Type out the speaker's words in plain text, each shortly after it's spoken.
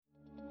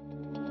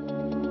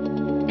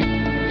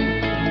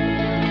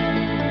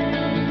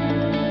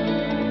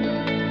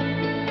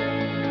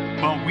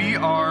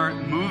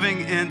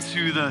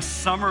into the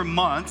summer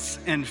months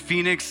in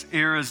Phoenix,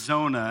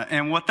 Arizona.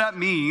 And what that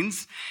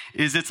means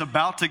is it's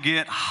about to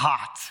get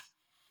hot.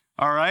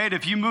 All right?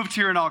 If you moved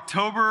here in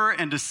October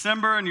and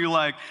December and you're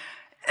like,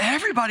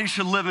 everybody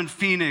should live in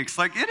Phoenix.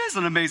 Like, it is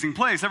an amazing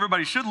place.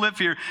 Everybody should live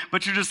here.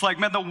 But you're just like,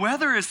 man, the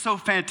weather is so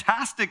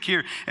fantastic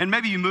here. And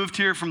maybe you moved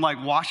here from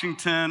like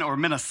Washington or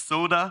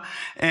Minnesota.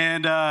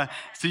 And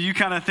so you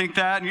kind of think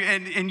that.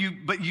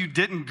 But you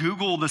didn't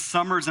Google the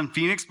summers in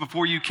Phoenix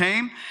before you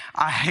came.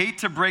 I hate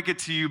to break it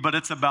to you, but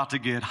it's about to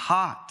get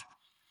hot.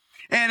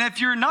 And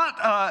if you're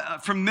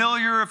not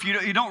familiar, if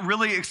you don't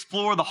really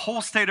explore the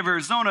whole state of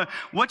Arizona,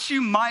 what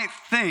you might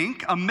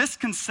think, a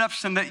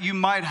misconception that you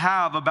might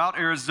have about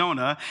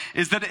Arizona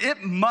is that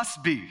it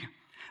must be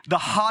the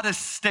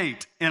hottest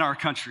state in our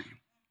country.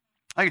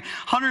 Like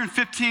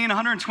 115,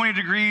 120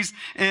 degrees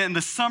in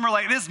the summer,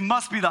 like this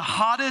must be the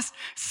hottest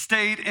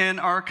state in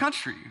our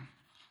country.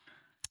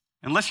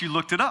 Unless you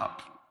looked it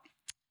up.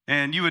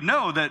 And you would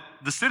know that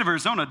the state of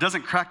Arizona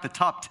doesn't crack the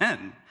top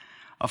 10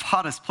 of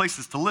hottest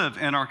places to live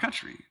in our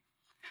country.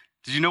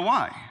 Did you know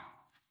why?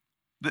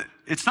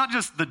 It's not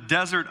just the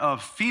desert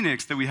of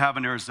Phoenix that we have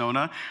in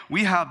Arizona.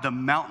 We have the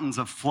mountains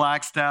of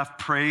Flagstaff.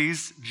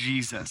 Praise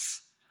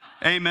Jesus.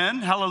 Amen.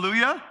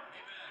 Hallelujah. Amen.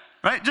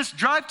 Right? Just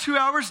drive 2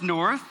 hours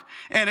north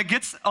and it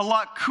gets a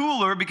lot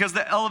cooler because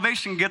the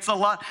elevation gets a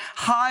lot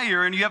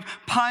higher and you have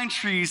pine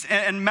trees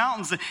and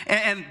mountains.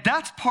 And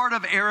that's part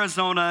of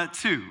Arizona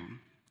too.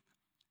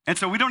 And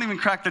so we don't even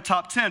crack the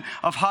top 10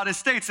 of hottest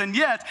states. And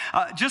yet,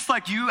 just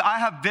like you, I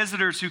have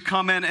visitors who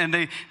come in and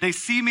they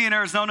see me in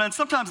Arizona, and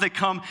sometimes they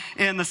come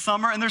in the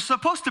summer, and they're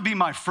supposed to be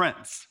my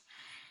friends.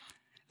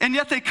 And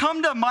yet they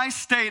come to my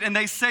state and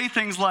they say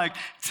things like,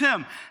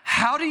 Tim,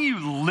 how do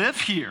you live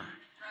here?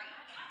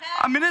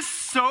 I mean, it's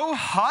so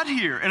hot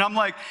here. And I'm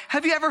like,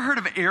 have you ever heard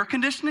of air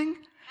conditioning?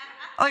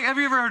 Like, have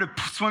you ever heard of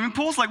swimming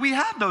pools? Like, we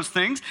have those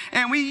things,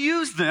 and we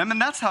use them, and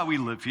that's how we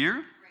live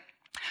here.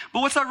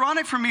 But what's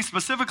ironic for me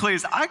specifically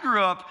is I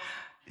grew up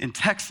in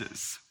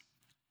Texas,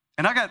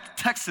 and I got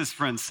Texas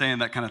friends saying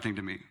that kind of thing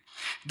to me.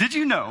 Did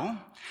you know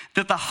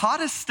that the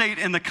hottest state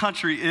in the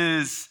country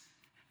is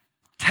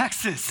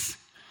Texas?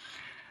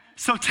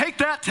 So take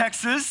that,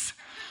 Texas,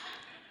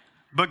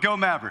 but go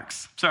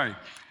Mavericks. Sorry.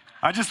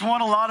 I just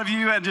want a lot of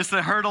you and just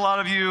heard a lot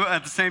of you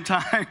at the same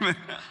time.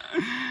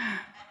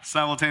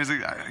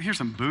 Simultaneously, I hear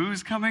some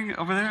booze coming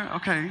over there.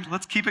 Okay,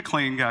 let's keep it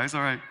clean, guys.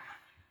 All right.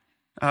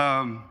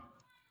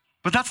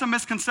 But that's a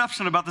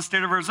misconception about the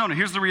state of Arizona.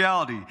 Here's the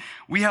reality.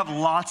 We have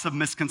lots of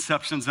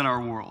misconceptions in our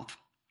world,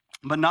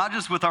 but not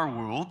just with our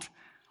world,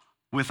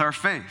 with our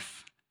faith.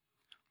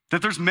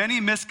 That there's many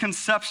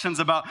misconceptions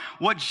about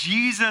what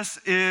Jesus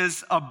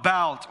is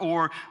about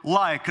or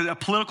like. A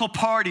political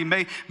party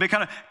may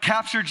kind of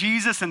capture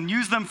Jesus and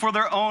use them for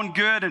their own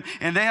good,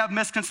 and they have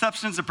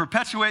misconceptions and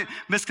perpetuate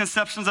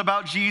misconceptions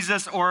about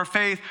Jesus or our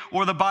faith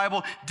or the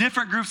Bible.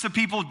 Different groups of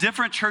people,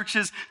 different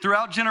churches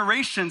throughout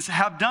generations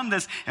have done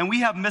this, and we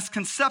have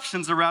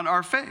misconceptions around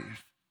our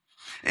faith.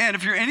 And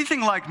if you're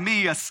anything like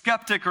me, a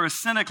skeptic or a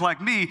cynic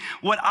like me,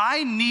 what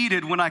I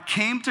needed when I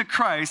came to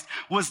Christ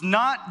was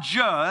not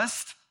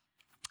just,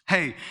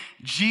 hey,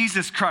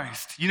 Jesus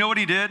Christ. You know what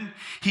he did?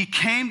 He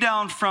came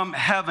down from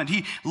heaven.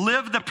 He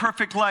lived the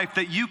perfect life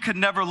that you could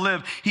never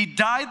live. He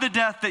died the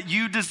death that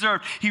you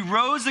deserved. He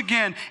rose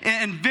again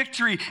in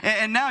victory.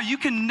 And now you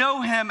can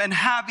know him and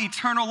have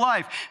eternal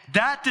life.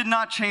 That did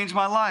not change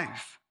my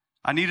life.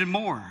 I needed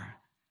more.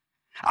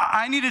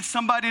 I needed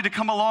somebody to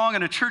come along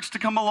and a church to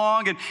come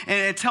along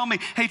and tell me,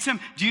 hey, Tim,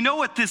 do you know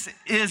what this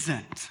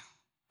isn't?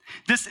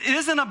 This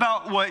isn't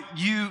about what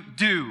you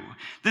do.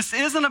 This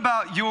isn't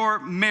about your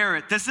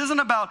merit. This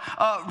isn't about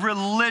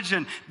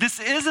religion.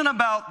 This isn't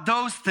about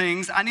those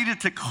things. I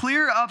needed to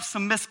clear up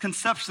some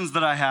misconceptions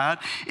that I had.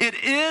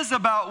 It is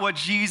about what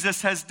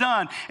Jesus has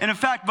done. And in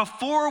fact,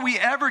 before we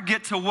ever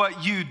get to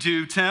what you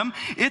do, Tim,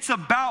 it's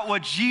about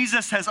what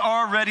Jesus has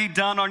already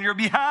done on your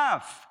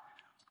behalf.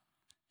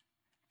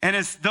 And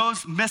as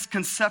those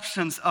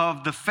misconceptions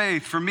of the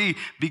faith, for me,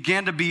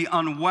 began to be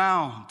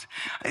unwound,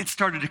 it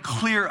started to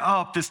clear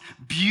up this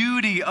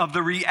beauty of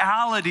the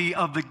reality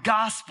of the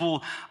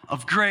gospel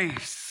of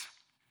grace.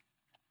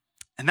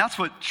 And that's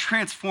what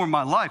transformed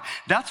my life.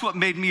 That's what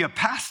made me a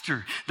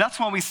pastor. That's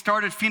why we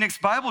started Phoenix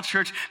Bible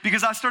Church,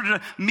 because I started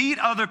to meet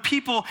other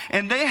people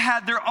and they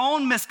had their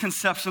own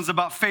misconceptions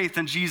about faith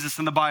and Jesus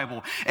and the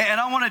Bible. And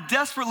I want to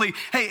desperately,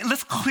 hey,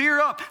 let's clear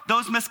up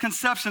those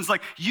misconceptions.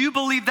 Like, you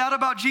believe that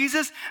about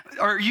Jesus,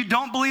 or you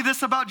don't believe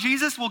this about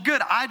Jesus? Well,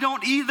 good, I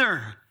don't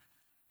either.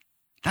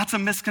 That's a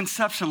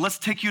misconception. Let's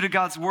take you to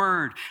God's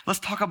word.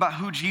 Let's talk about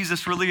who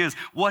Jesus really is,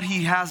 what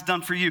he has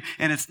done for you.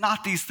 And it's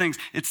not these things,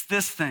 it's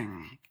this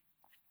thing.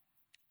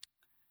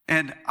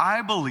 And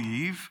I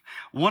believe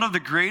one of the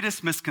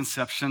greatest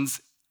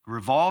misconceptions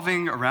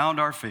revolving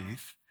around our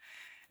faith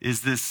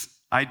is this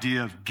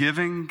idea of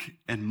giving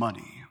and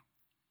money.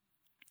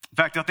 In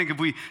fact, I think if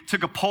we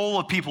took a poll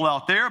of people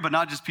out there, but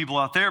not just people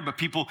out there, but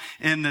people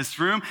in this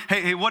room,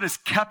 hey, what has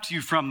kept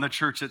you from the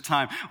church at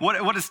time?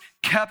 What has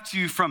kept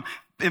you from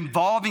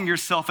involving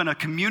yourself in a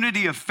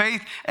community of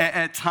faith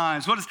at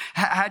times? What has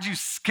had you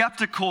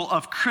skeptical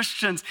of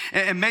Christians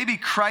and maybe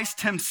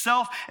Christ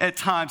himself at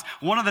times?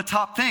 One of the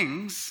top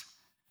things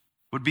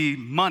would be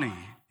money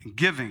and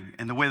giving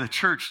and the way the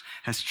church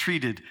has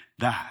treated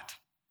that.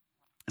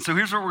 And so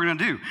here's what we're going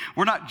to do.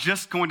 We're not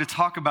just going to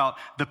talk about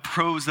the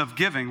pros of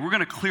giving. We're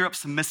going to clear up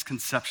some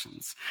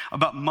misconceptions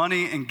about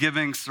money and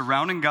giving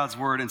surrounding God's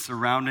word and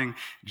surrounding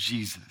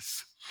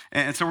Jesus.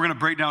 And so we're going to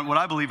break down what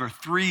I believe are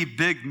 3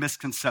 big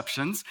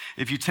misconceptions.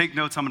 If you take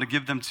notes, I'm going to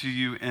give them to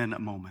you in a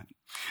moment.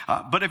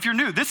 But if you're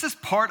new, this is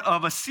part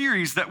of a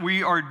series that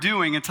we are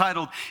doing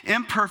entitled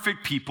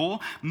Imperfect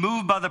People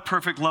Moved by the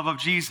Perfect Love of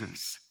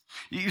Jesus.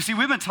 You see,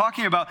 we've been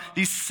talking about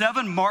these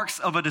 7 marks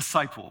of a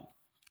disciple,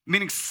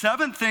 meaning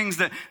 7 things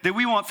that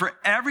we want for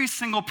every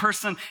single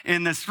person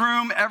in this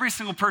room, every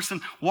single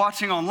person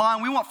watching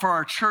online. We want for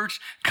our church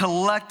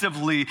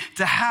collectively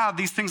to have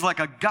these things like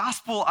a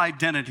gospel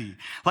identity,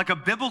 like a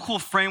biblical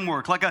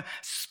framework, like a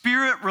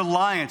spirit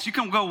reliance. You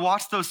can go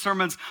watch those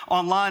sermons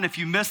online if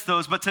you missed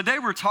those. But today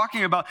we're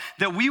talking about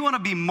that we want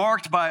to be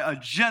marked by a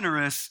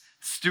generous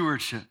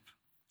stewardship,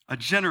 a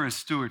generous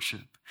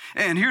stewardship.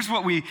 And here's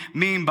what we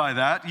mean by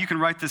that. You can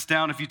write this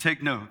down if you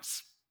take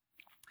notes.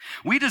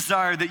 We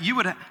desire that you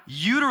would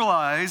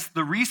utilize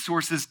the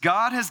resources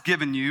God has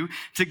given you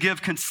to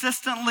give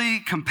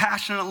consistently,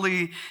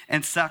 compassionately,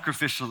 and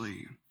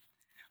sacrificially.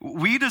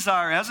 We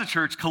desire as a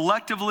church,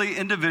 collectively,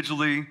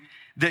 individually,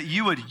 that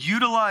you would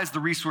utilize the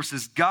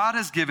resources God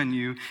has given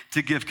you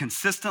to give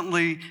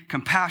consistently,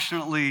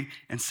 compassionately,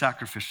 and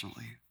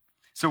sacrificially.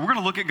 So we're going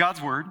to look at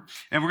God's word,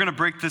 and we're going to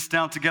break this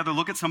down together,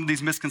 look at some of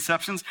these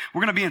misconceptions.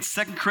 We're going to be in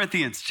 2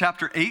 Corinthians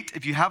chapter 8.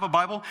 If you have a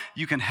Bible,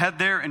 you can head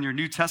there in your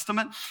New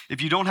Testament.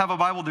 If you don't have a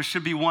Bible, there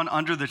should be one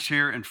under the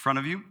chair in front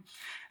of you,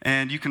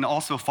 and you can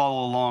also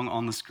follow along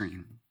on the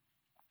screen.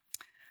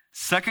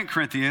 2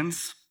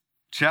 Corinthians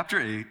chapter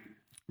 8,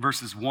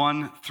 verses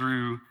 1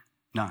 through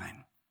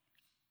 9.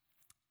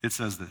 It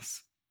says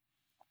this.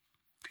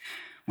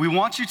 We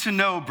want you to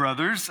know,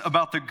 brothers,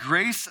 about the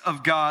grace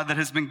of God that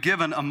has been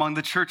given among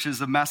the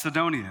churches of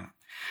Macedonia.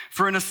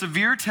 For in a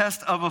severe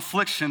test of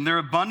affliction, their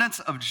abundance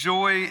of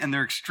joy and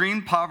their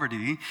extreme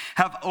poverty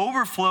have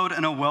overflowed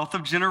in a wealth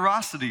of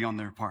generosity on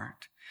their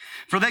part.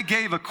 For they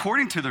gave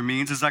according to their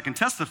means, as I can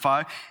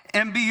testify,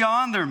 and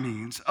beyond their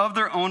means of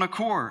their own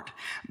accord,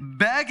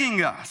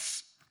 begging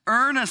us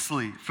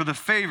earnestly for the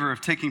favor of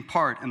taking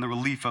part in the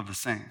relief of the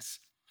saints.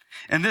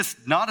 And this,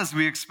 not as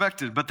we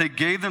expected, but they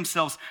gave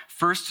themselves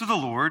first to the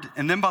Lord,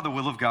 and then by the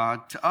will of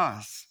God to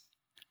us.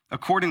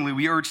 Accordingly,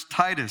 we urged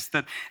Titus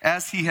that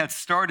as he had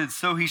started,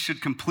 so he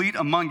should complete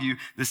among you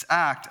this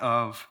act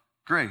of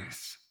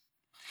grace.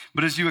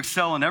 But as you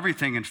excel in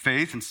everything, in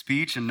faith and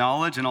speech and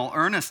knowledge and all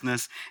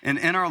earnestness, and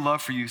in our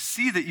love for you,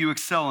 see that you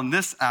excel in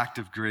this act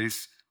of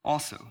grace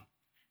also.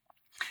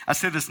 I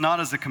say this not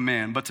as a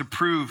command, but to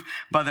prove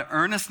by the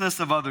earnestness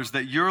of others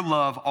that your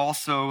love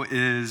also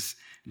is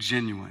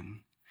genuine.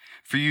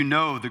 For you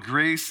know the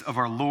grace of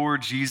our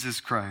Lord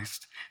Jesus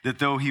Christ, that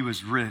though he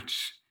was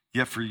rich,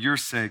 yet for your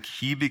sake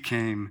he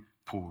became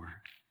poor,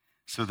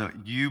 so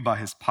that you by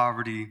his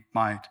poverty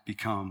might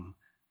become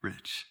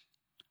rich.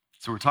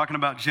 So we're talking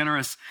about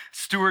generous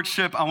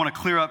stewardship. I want to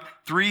clear up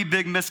 3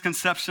 big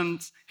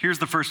misconceptions. Here's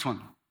the first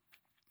one.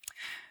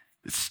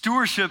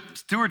 Stewardship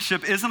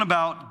isn't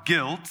about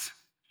guilt,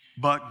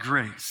 but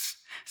grace.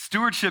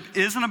 Stewardship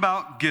isn't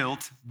about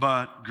guilt,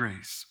 but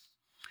grace.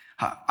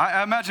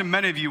 I imagine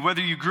many of you,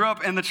 whether you grew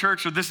up in the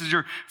church or this is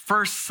your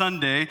first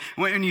Sunday,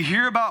 when you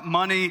hear about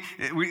money,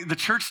 the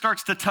church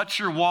starts to touch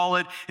your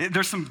wallet.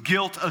 There's some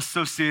guilt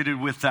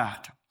associated with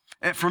that.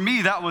 For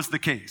me, that was the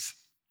case.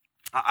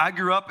 I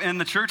grew up in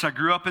the church. I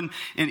grew up in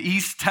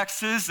East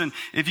Texas. And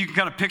if you can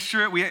kind of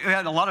picture it, we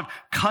had a lot of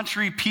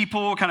country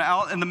people kind of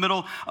out in the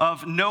middle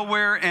of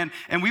nowhere. And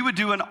we would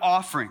do an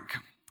offering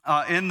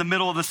in the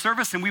middle of the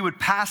service, and we would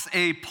pass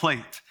a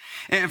plate.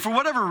 And for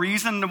whatever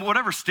reason,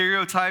 whatever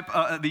stereotype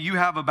that you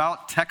have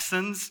about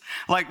Texans,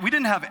 like we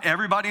didn't have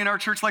everybody in our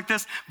church like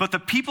this, but the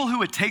people who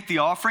would take the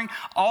offering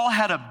all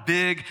had a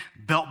big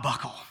belt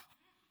buckle.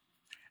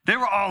 They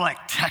were all like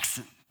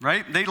Texan,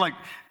 right? They like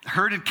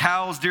herded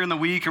cows during the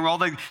week and were all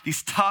like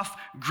these tough,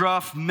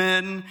 gruff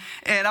men.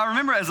 And I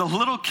remember as a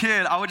little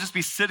kid, I would just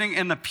be sitting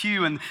in the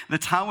pew and the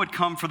time would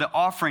come for the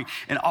offering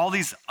and all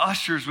these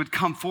ushers would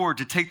come forward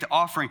to take the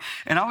offering.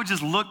 And I would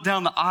just look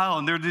down the aisle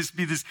and there'd just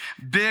be this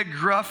big,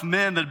 gruff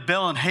men that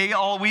baling hay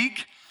all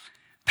week,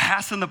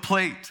 passing the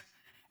plate.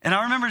 And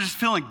I remember just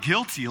feeling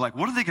guilty, like,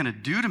 what are they gonna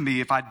do to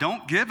me if I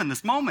don't give in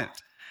this moment?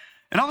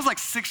 And I was like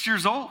 6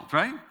 years old,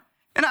 right?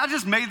 And I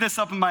just made this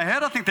up in my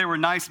head. I think they were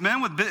nice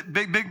men with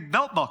big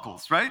belt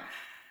buckles, right?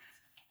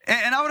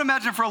 And I would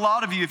imagine for a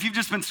lot of you, if you've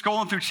just been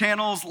scrolling through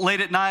channels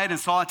late at night and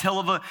saw a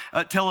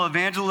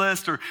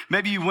televangelist, or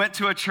maybe you went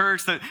to a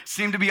church that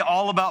seemed to be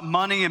all about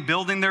money and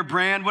building their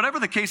brand, whatever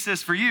the case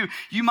is for you,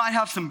 you might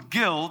have some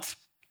guilt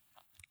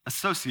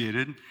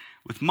associated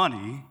with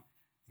money,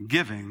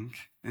 giving,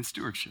 and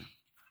stewardship.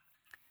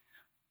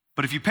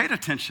 But if you paid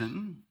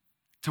attention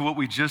to what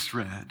we just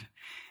read,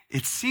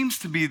 it seems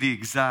to be the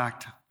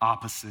exact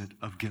opposite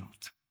of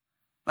guilt.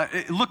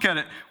 Look at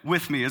it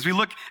with me. As we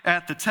look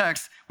at the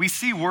text, we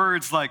see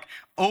words like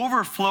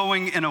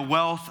overflowing in a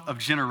wealth of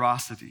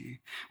generosity.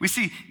 We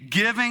see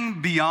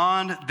giving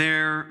beyond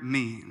their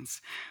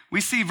means.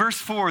 We see verse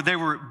 4, they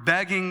were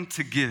begging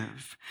to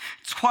give.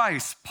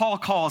 Twice, Paul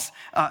calls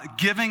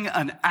giving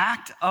an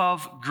act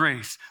of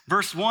grace.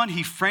 Verse 1,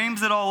 he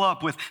frames it all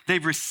up with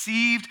they've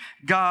received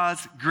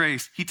God's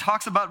grace. He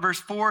talks about verse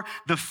 4,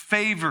 the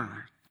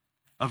favor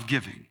of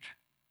giving.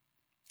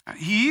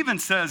 He even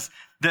says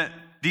that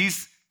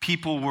these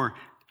people were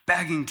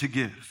begging to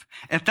give.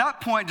 At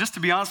that point, just to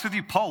be honest with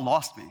you, Paul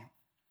lost me.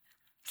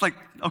 It's like,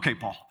 okay,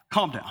 Paul,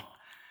 calm down.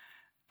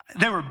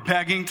 They were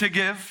begging to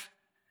give.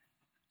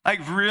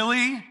 Like,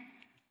 really?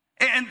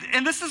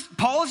 And this is,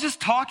 Paul is just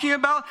talking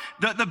about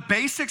the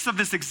basics of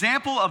this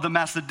example of the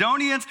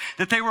Macedonians,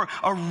 that they were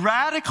a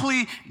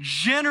radically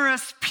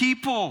generous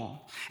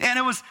people. And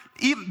it was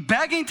even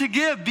begging to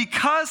give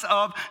because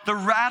of the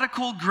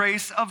radical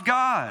grace of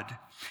God.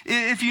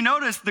 If you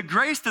notice, the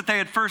grace that they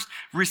had first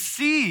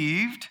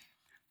received,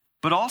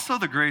 but also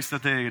the grace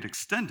that they had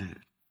extended,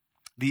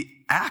 the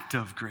act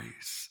of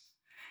grace.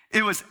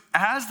 It was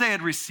as they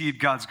had received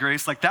God's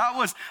grace, like that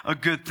was a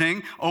good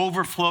thing,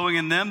 overflowing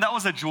in them. That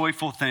was a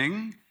joyful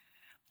thing.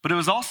 But it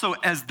was also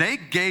as they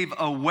gave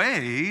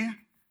away,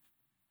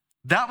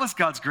 that was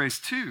God's grace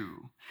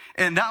too.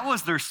 And that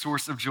was their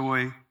source of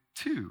joy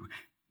too.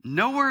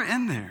 Nowhere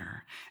in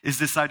there is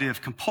this idea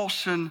of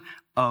compulsion,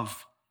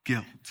 of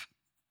guilt.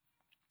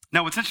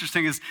 Now, what's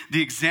interesting is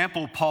the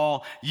example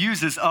Paul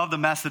uses of the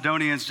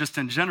Macedonians just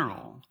in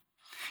general.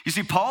 You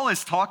see, Paul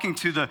is talking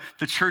to the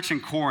church in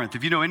Corinth.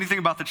 If you know anything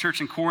about the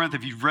church in Corinth,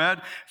 if you've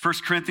read 1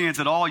 Corinthians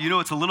at all, you know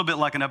it's a little bit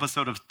like an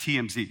episode of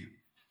TMZ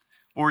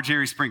or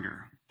Jerry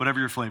Springer, whatever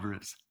your flavor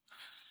is.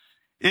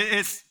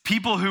 It's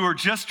people who are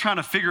just trying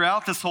to figure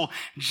out this whole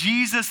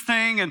Jesus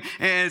thing,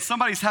 and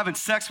somebody's having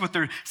sex with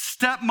their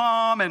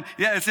stepmom, and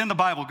yeah, it's in the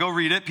Bible. Go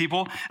read it,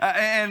 people.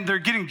 And they're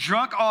getting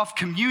drunk off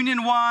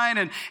communion wine,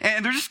 and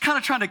they're just kind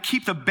of trying to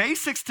keep the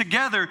basics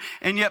together,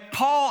 and yet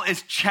Paul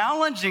is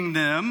challenging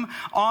them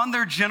on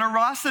their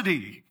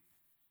generosity.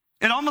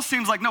 It almost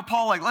seems like, no,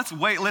 Paul, like, let's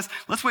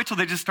wait till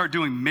they just start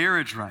doing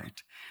marriage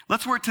right.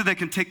 Let's wait till they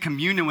can take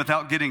communion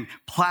without getting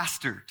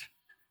plastered.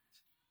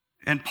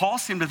 And Paul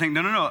seemed to think,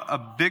 no, a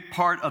big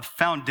part of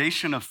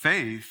foundation of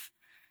faith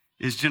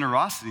is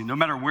generosity, no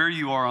matter where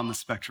you are on the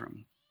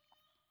spectrum.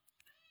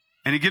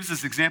 And he gives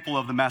this example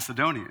of the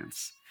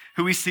Macedonians,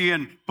 who we see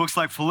in books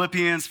like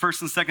Philippians,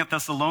 1st and 2nd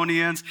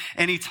Thessalonians,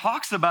 and he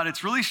talks about,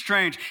 it's really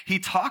strange, he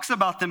talks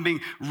about them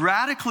being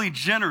radically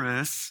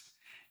generous,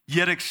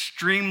 yet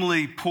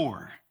extremely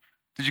poor.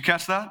 Did you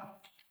catch that?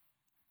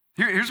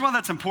 Here's why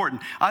that's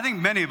important. I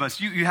think many of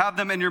us, you have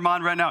them in your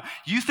mind right now.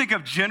 You think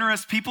of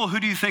generous people, who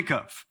do you think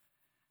of?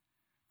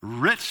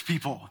 Rich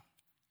people,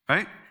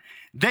 right?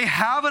 They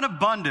have an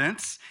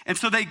abundance, and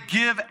so they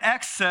give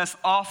excess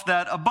off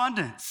that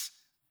abundance.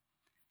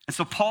 And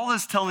so Paul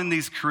is telling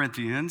these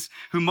Corinthians,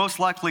 who most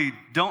likely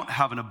don't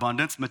have an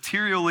abundance,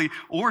 materially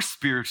or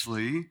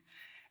spiritually,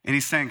 and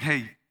he's saying,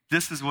 hey,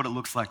 this is what it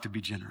looks like to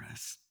be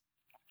generous.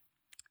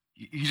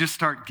 You just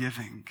start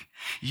giving.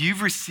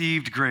 You've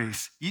received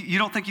grace. You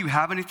don't think you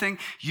have anything?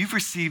 You've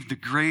received the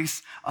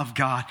grace of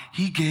God.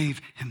 He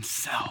gave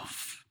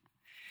himself.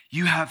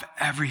 You have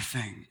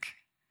everything.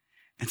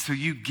 And so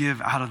you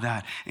give out of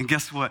that. And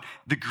guess what?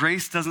 The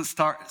grace doesn't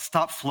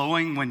stop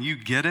flowing when you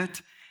get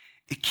it.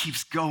 It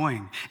keeps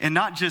going. And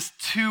not just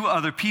to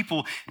other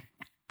people,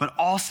 but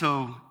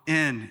also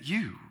in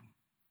you.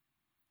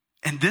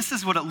 And this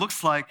is what it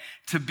looks like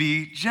to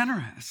be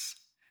generous.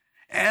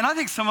 And I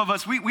think some of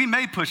us, we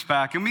may push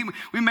back, and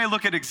we may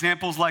look at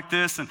examples like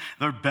this, and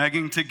they're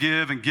begging to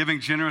give and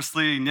giving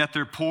generously, and yet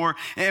they're poor.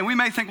 And we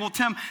may think, well,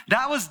 Tim,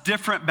 that was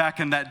different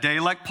back in that day.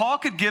 Like Paul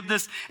could give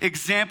this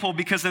example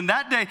because in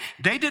that day,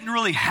 they didn't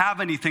really have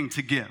anything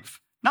to give.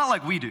 Not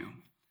like we do.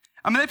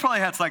 I mean, they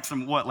probably had like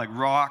like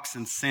rocks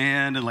and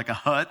sand and like a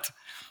hut.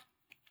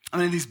 I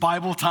mean, these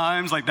Bible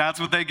times, like that's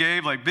what they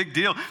gave, like big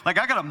deal. Like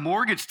I got a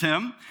mortgage,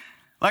 Tim.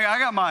 Like I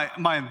got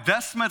my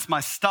investments,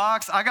 my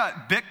stocks, I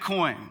got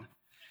Bitcoin.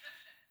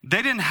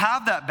 They didn't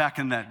have that back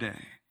in that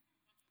day.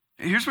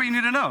 Here's what you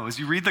need to know. As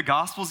you read the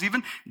Gospels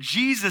even,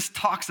 Jesus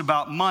talks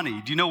about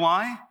money. Do you know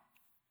why?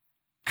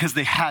 Because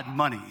they had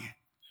money.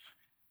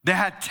 They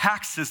had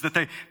taxes that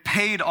they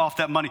paid off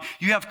that money.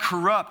 You have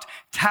corrupt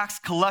tax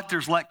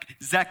collectors like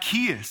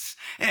Zacchaeus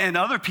and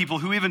other people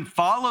who even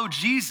followed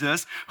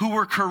Jesus who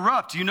were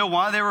corrupt. Do you know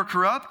why they were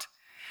corrupt?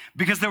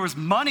 Because there was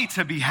money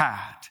to be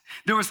had.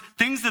 There was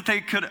things that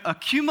they could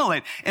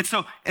accumulate. And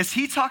so as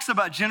he talks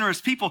about generous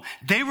people,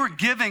 they were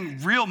giving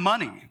real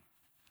money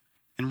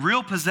and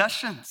real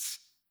possessions,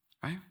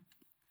 right?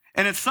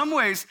 And in some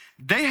ways,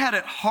 they had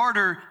it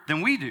harder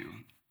than we do.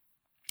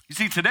 You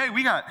see, today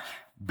we got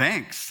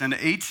banks and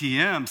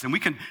ATMs, and we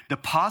can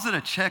deposit a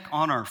check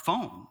on our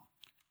phone.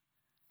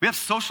 We have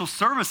social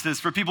services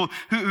for people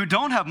who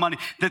don't have money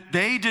that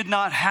they did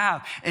not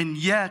have, and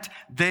yet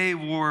they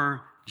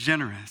were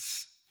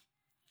generous.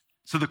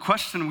 So the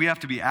question we have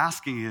to be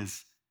asking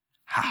is,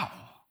 how?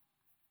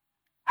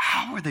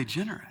 How are they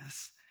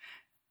generous?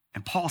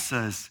 And Paul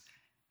says,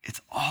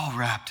 it's all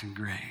wrapped in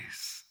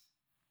grace.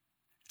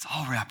 It's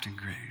all wrapped in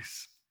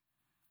grace.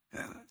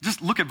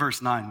 Just look at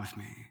verse 9 with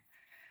me.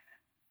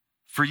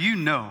 For you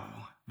know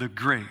the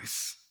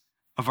grace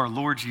of our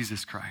Lord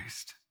Jesus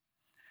Christ,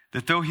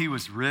 that though he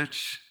was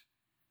rich,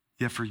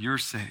 yet for your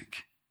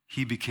sake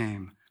he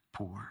became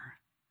poor,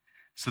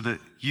 so that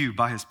you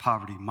by his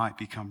poverty might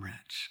become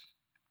rich.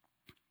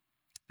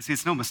 See,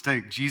 it's no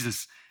mistake,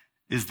 Jesus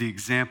is the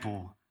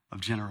example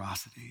of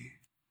generosity,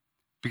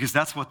 because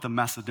that's what the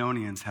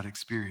Macedonians had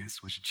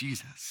experienced, was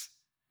Jesus.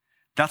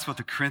 That's what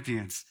the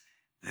Corinthians,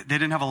 they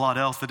didn't have a lot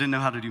else. They didn't know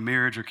how to do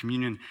marriage or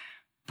communion,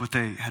 but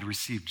they had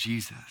received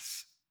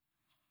Jesus.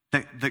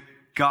 That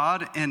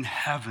God in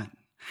heaven,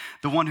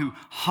 the one who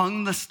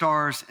hung the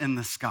stars in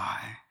the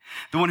sky,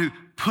 the one who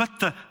put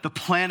the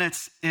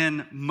planets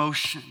in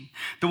motion,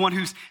 the one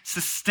who's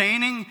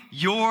sustaining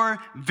your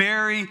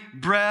very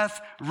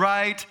breath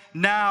right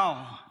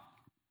now.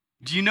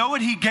 Do you know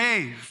what he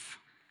gave?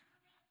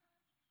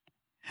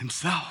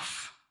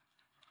 Himself.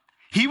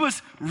 He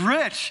was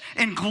rich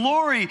in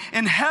glory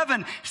in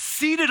heaven,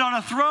 seated on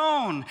a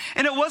throne.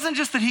 And it wasn't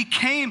just that he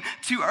came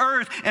to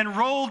earth and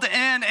rolled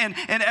in and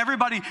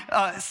everybody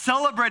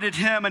celebrated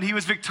him and he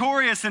was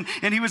victorious and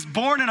he was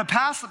born in a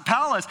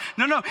palace.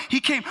 No, he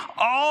came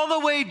all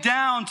the way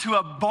down to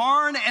a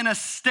barn and a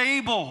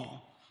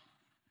stable.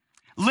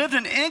 Lived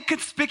an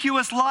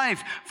inconspicuous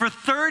life for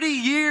 30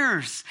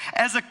 years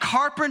as a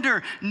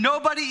carpenter.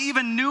 Nobody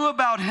even knew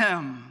about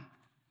him.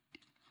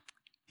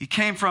 He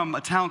came from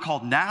a town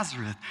called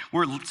Nazareth,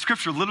 where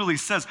scripture literally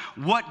says,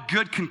 what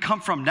good can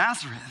come from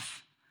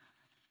Nazareth?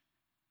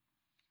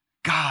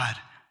 God,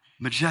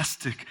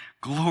 majestic,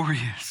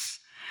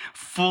 glorious,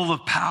 full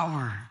of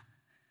power,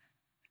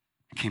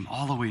 came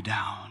all the way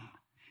down.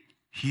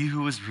 He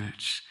who was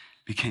rich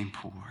became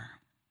poor,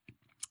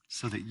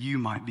 so that you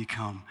might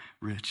become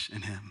rich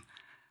in him.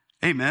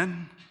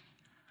 Amen.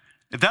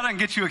 If that doesn't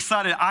get you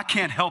excited, I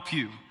can't help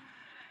you.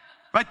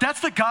 Right? That's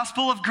the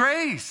gospel of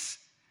grace.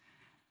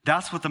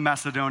 That's what the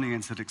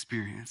Macedonians had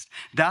experienced.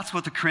 That's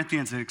what the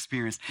Corinthians had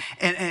experienced.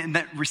 And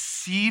that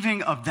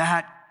receiving of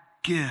that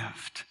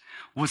gift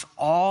was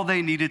all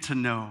they needed to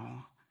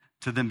know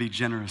to then be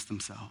generous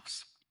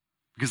themselves.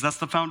 Because that's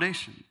the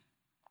foundation.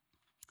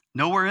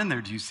 Nowhere in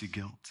there do you see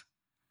guilt.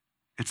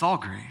 It's all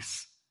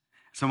grace.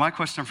 So my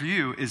question for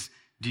you is,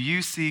 do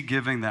you see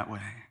giving that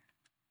way?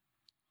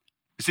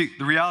 You see,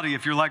 the reality,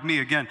 if you're like me,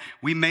 again,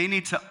 we may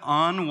need to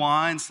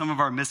unwind some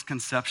of our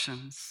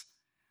misconceptions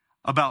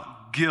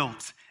about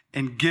guilt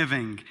and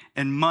giving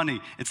and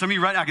money. And some of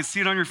you, right now, I can see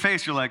it on your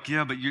face. You're like,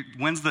 yeah, but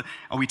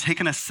are we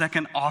taking a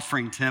second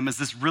offering, Tim? Is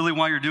this really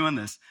why you're doing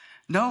this?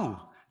 No,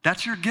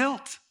 that's your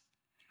guilt.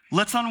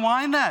 Let's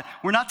unwind that.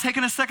 We're not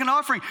taking a second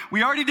offering.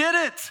 We already did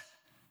it.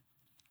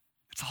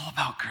 It's all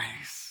about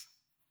grace.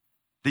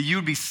 That you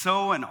would be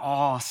so in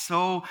awe,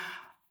 so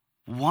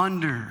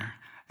wonder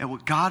at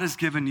what God has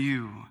given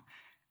you,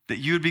 that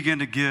you would begin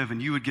to give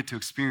and you would get to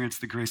experience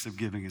the grace of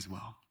giving as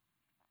well.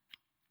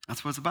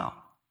 That's what it's about.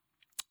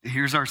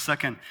 Here's our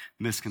second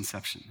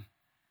misconception.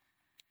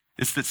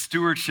 It's that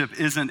stewardship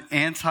isn't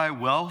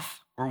anti-wealth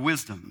or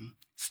wisdom.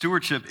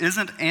 Stewardship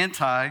isn't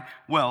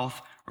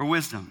anti-wealth or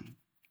wisdom.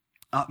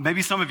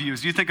 Maybe some of you,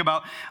 as you think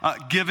about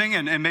giving,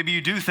 and maybe you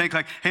do think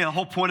like, hey, the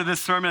whole point of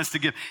this sermon is to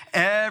give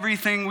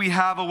everything we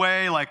have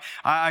away. Like,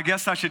 I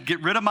guess I should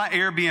get rid of my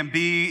Airbnb,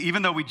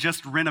 even though we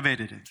just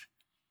renovated it.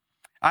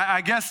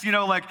 I guess,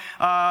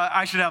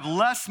 I should have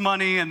less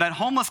money. And that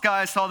homeless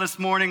guy I saw this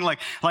morning, like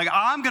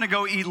I'm going to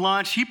go eat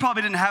lunch. He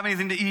probably didn't have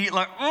anything to eat.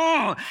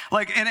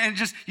 And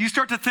just, you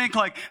start to think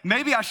like,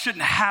 maybe I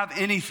shouldn't have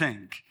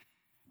anything.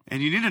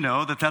 And you need to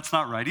know that that's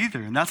not right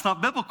either. And that's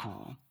not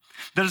biblical.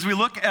 That as we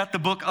look at the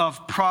book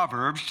of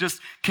Proverbs, just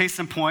case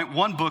in point,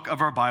 one book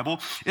of our Bible,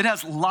 it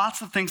has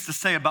lots of things to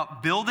say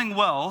about building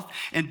wealth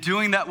and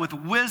doing that with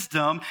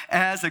wisdom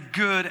as a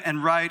good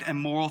and right and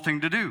moral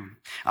thing to do.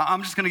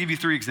 I'm just going to give you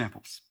 3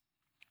 examples.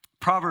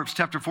 Proverbs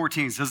chapter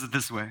 14 says it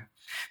this way.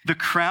 The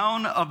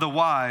crown of the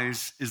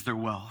wise is their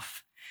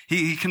wealth.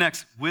 He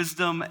connects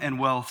wisdom and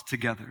wealth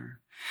together.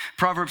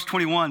 Proverbs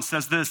 21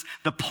 says this,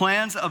 the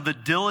plans of the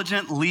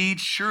diligent lead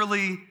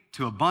surely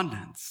to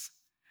abundance.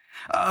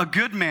 A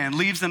good man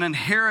leaves an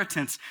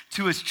inheritance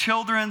to his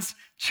children's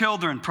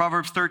children,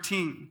 Proverbs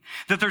 13.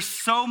 That there's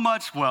so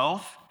much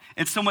wealth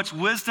and so much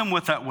wisdom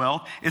with that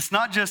wealth. It's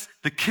not just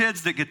the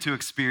kids that get to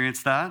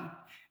experience that.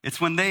 It's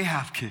when they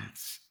have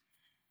kids.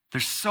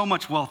 There's so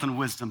much wealth and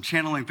wisdom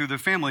channeling through their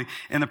family,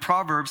 and the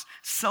Proverbs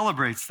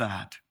celebrates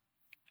that.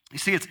 You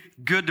see, it's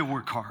good to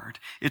work hard.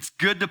 It's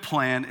good to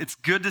plan. It's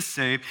good to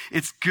save.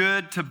 It's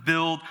good to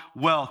build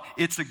wealth.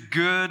 It's a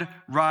good,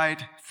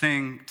 right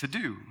thing to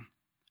do.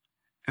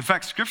 In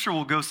fact, scripture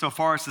will go so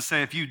far as to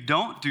say if you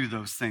don't do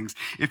those things,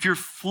 if you're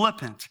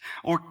flippant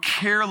or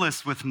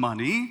careless with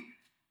money,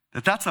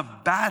 that's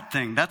a bad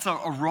thing. That's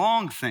a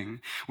wrong thing.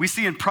 We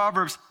see in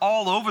Proverbs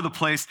all over the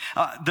place,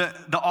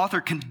 the author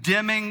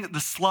condemning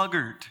the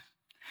sluggard.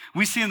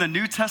 We see in the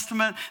New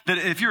Testament that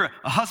if you're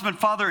a husband,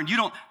 father, and you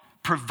don't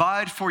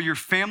provide for your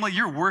family,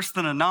 you're worse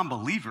than a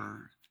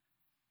non-believer.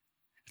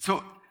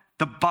 So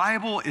the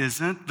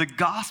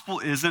gospel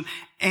isn't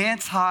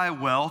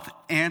anti-wealth,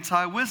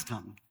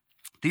 anti-wisdom.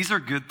 These are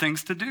good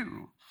things to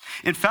do.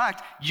 In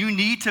fact, you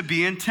need to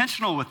be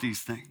intentional with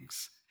these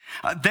things.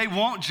 They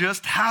won't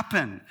just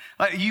happen.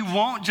 You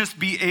won't just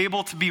be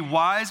able to be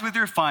wise with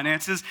your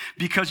finances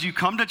because you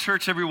come to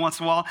church every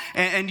once in a while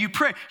and you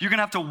pray. You're going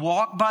to have to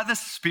walk by the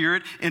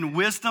Spirit in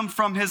wisdom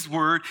from His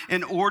Word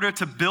in order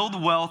to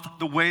build wealth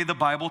the way the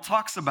Bible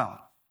talks about.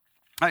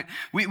 Right.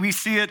 We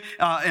see it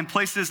in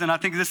places, and I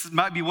think this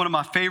might be one of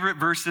my favorite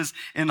verses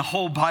in the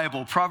whole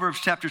Bible. Proverbs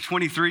chapter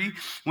 23,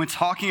 when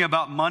talking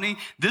about money,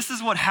 this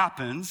is what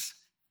happens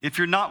if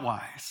you're not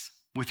wise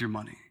with your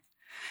money.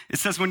 It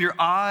says, when your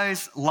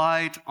eyes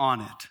light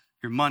on it,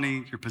 your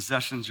money, your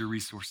possessions, your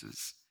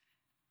resources,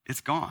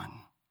 it's gone.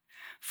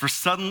 For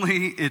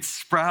suddenly it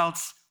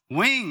sprouts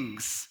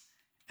wings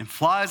and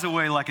flies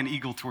away like an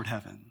eagle toward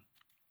heaven.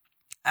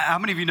 How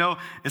many of you know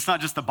it's not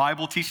just the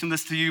Bible teaching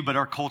this to you, but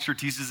our culture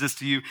teaches this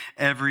to you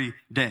every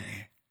day?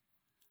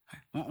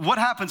 What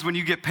happens when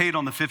you get paid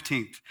on the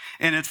 15th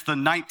and it's the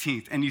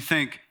 19th and you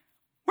think,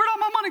 where'd all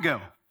my money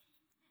go?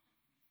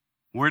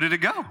 Where did it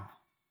go?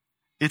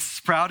 It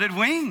sprouted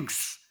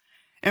wings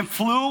and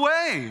flew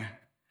away.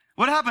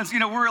 What happens?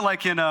 We're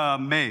like in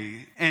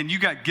May and you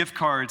got gift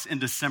cards in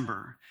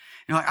December.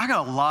 You're like, I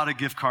got a lot of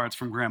gift cards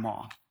from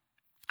grandma.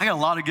 I got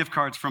a lot of gift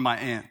cards from my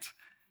aunt.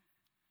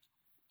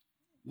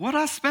 What do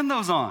I spend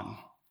those on?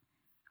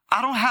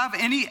 I don't have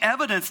any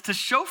evidence to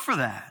show for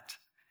that.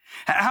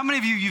 How many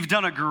of you've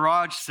done a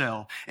garage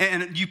sale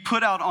and you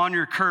put out on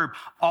your curb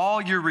all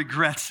your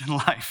regrets in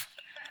life?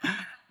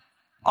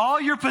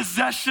 All your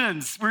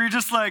possessions where you're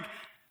just like,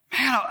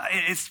 man,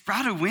 it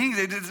sprouted wings.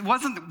 It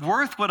wasn't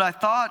worth what I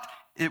thought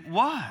it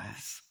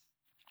was.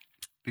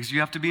 Because you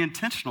have to be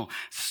intentional.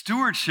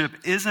 Stewardship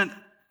isn't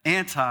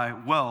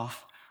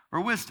anti-wealth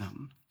or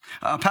wisdom.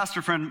 A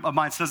pastor friend of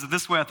mine says it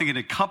this way. I think it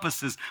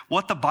encompasses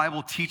what the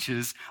Bible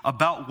teaches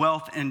about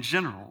wealth in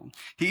general.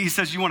 He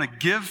says you want to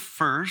give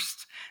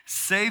first,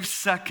 save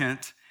second,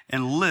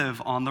 and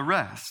live on the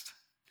rest.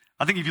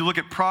 I think if you look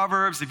at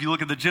Proverbs, if you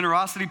look at the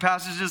generosity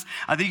passages,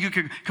 I think you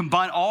could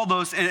combine all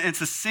those and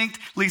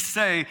succinctly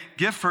say,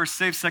 give first,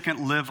 save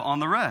second, live on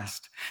the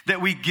rest.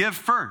 That we give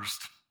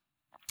first.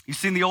 You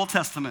see in the Old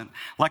Testament,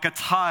 like a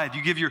tithe,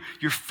 you give your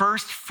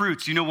first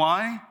fruits. You know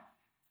why?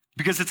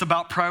 Because it's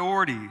about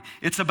priority.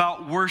 It's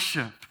about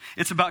worship.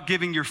 It's about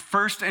giving your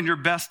first and your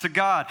best to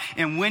God.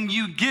 And when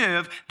you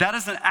give, that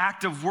is an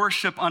act of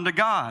worship unto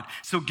God.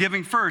 So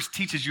giving first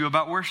teaches you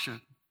about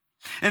worship.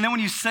 And then when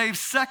you save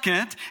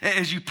second,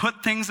 as you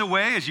put things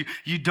away, as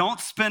you don't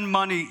spend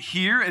money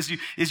here, as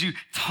you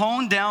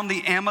tone down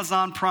the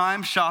Amazon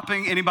Prime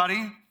shopping,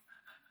 anybody?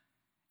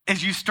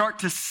 As you start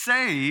to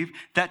save,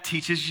 that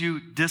teaches you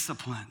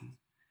discipline.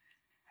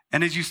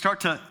 And as you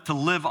start to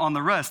live on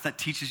the rest, that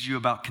teaches you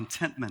about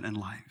contentment in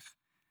life.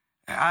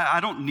 I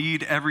don't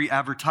need every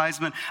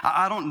advertisement.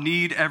 I don't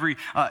need every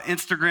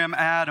Instagram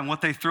ad and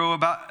what they throw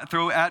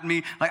at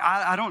me.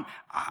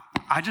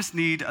 I just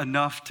need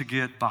enough to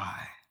get by.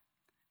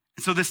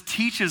 And so this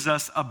teaches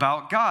us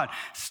about God.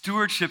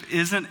 Stewardship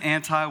isn't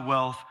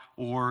anti-wealth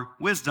or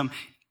wisdom,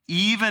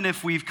 even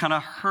if we've kind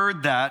of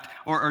heard that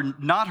or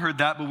not heard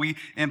that, but we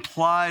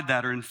implied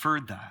that or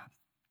inferred that.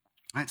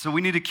 Right, so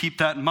we need to keep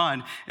that in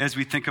mind as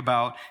we think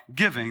about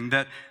giving,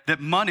 that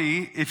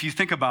money, if you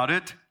think about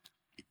it,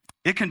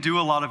 it can do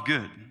a lot of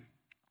good.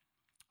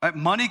 Right?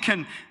 Money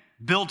can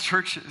build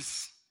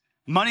churches.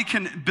 Money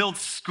can build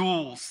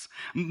schools.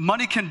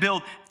 Money can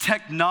build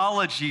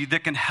technology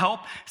that can help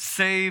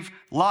save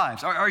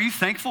lives. Are you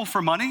thankful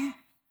for money?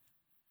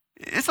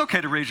 It's okay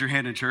to raise your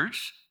hand in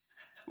church.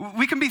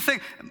 We can be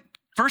thankful.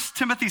 1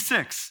 Timothy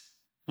 6,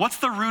 what's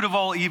the root of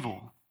all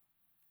evil?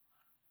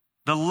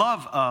 The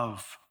love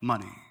of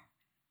money.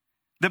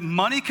 That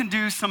money can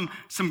do some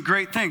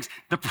great things.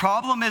 The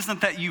problem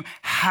isn't that you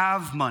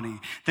have money,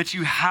 that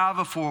you have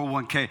a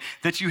 401k,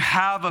 that you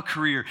have a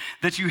career,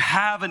 that you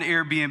have an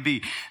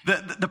Airbnb.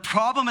 The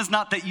problem is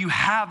not that you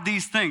have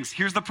these things.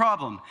 Here's the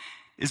problem,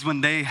 is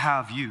when they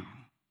have you.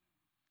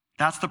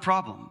 That's the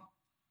problem.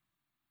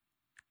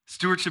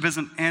 Stewardship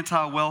isn't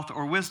anti-wealth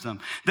or wisdom.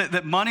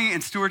 That money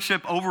and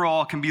stewardship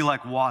overall can be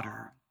like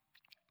water.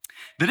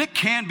 That it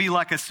can be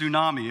like a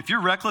tsunami. If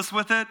you're reckless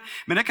with it,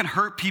 it can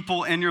hurt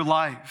people in your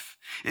life.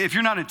 If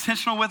you're not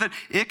intentional with it,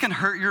 it can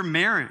hurt your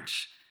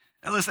marriage.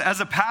 Listen, as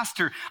a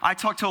pastor, I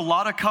talk to a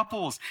lot of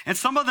couples, and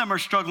some of them are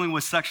struggling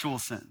with sexual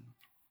sin.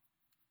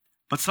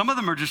 But some of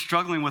them are just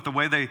struggling with the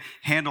way they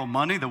handle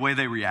money, the way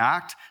they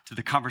react to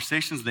the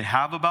conversations they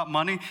have about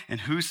money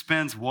and who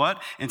spends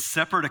what in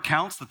separate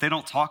accounts that they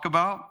don't talk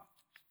about.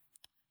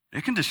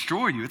 It can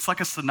destroy you. It's like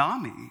a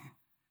tsunami.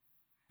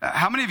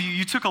 How many of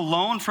you took a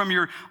loan from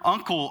your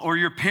uncle or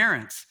your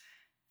parents,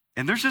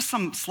 and there's just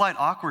some slight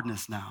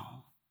awkwardness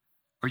now,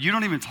 or you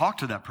don't even talk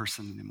to that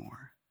person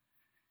anymore?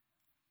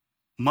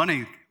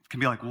 Money can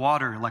be like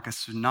water, like a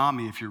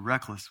tsunami if you're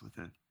reckless with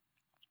it.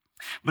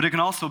 But it can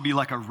also be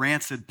like a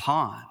rancid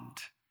pond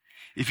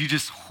if you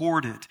just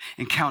hoard it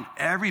and count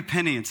every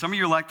penny. And some of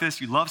you are like this,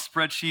 you love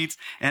spreadsheets,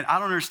 and I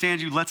don't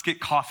understand you, let's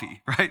get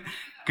coffee, right?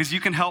 Because you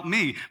can help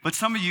me. But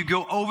some of you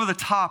go over the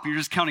top, and you're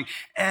just counting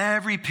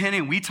every penny.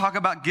 And we talk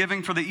about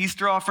giving for the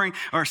Easter offering,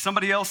 or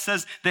somebody else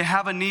says they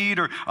have a need,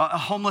 or a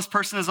homeless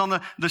person is on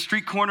the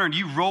street corner, and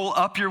you roll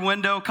up your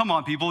window. Come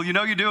on, people, you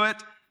know you do it.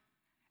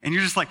 And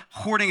you're just like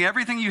hoarding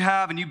everything you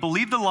have, and you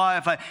believe the lie,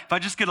 if I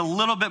just get a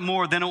little bit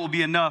more, then it will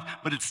be enough,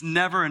 but it's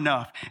never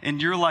enough.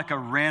 And you're like a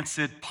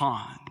rancid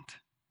pond.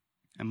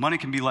 And money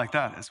can be like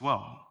that as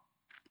well.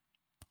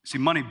 See,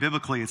 money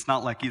biblically, it's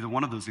not like either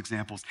one of those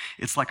examples.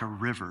 It's like a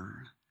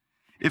river.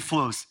 It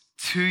flows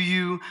to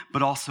you,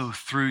 but also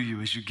through you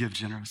as you give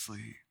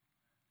generously.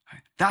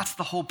 That's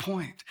the whole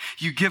point.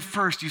 You give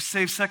first, you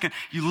save second,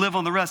 you live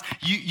on the rest.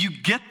 You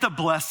get the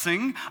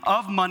blessing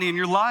of money in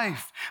your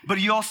life, but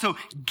you also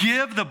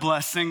give the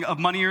blessing of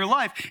money in your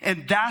life.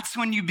 And that's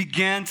when you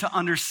begin to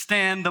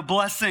understand the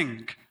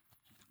blessing,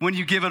 when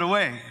you give it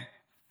away.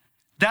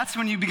 That's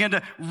when you begin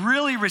to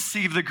really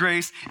receive the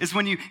grace, is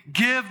when you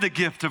give the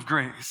gift of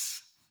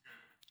grace.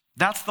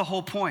 That's the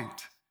whole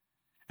point.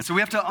 And so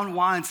we have to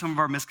unwind some of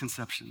our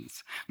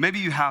misconceptions. Maybe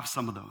you have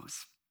some of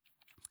those.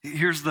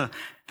 Here's the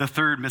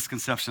third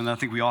misconception that I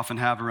think we often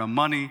have around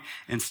money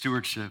and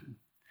stewardship.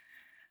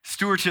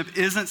 Stewardship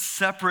isn't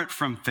separate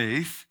from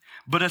faith,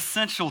 but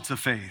essential to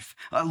faith.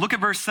 Look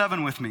at verse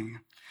 7 with me.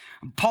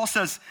 Paul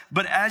says,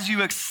 but as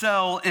you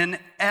excel in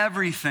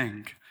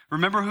everything.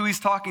 Remember who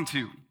he's talking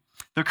to.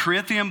 The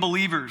Corinthian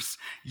believers,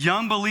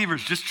 young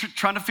believers, just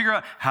trying to figure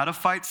out how to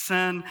fight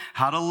sin,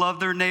 how to love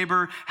their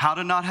neighbor, how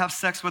to not have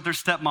sex with their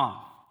stepmom.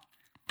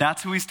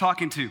 That's who he's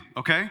talking to,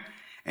 okay?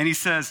 And he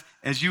says,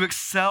 as you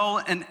excel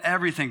in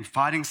everything,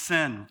 fighting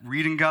sin,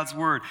 reading God's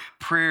word,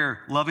 prayer,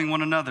 loving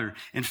one another,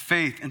 in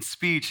faith and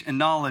speech and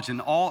knowledge and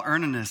all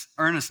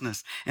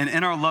earnestness, and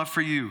in our love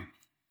for you,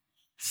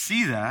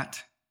 see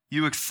that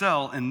you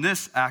excel in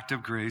this act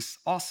of grace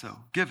also,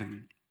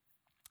 giving.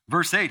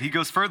 Verse 8, he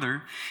goes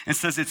further and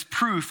says it's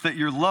proof that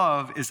your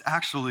love is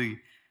actually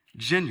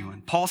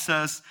genuine. Paul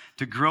says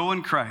to grow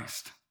in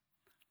Christ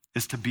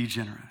is to be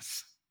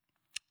generous.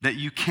 That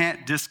you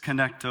can't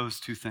disconnect those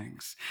two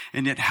things.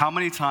 And yet how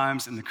many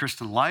times in the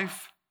Christian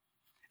life,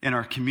 in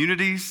our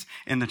communities,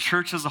 in the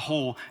church as a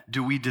whole,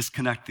 do we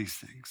disconnect these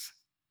things?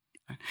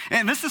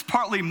 And this is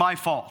partly my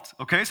fault,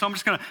 okay? So I'm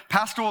just gonna,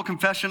 pastoral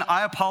confession,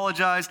 I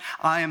apologize,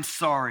 I am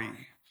sorry.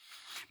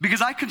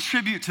 Because I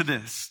contribute to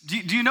this.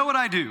 Do you know what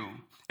I do?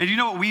 And do you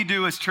know what we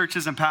do as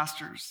churches and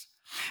pastors?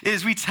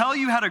 Is we tell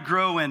you how to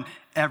grow in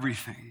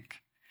everything.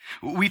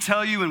 We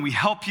tell you and we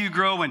help you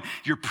grow in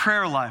your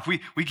prayer life.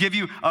 We give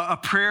you a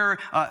prayer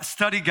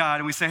study guide,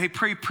 and we say, hey,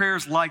 pray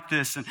prayers like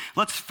this, and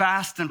let's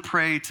fast and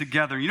pray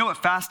together. You know what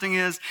fasting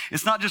is?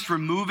 It's not just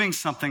removing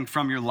something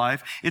from your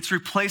life. It's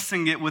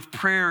replacing it with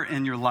prayer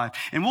in your life.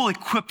 And we'll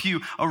equip you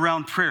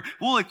around prayer.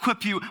 We'll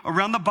equip you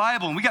around the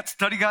Bible, and we got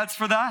study guides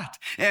for that.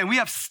 And we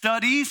have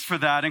studies for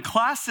that and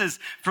classes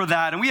for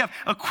that. And we have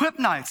equip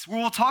nights where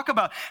we'll talk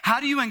about how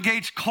do you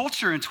engage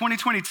culture in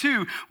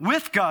 2022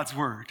 with God's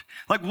word?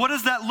 Like, what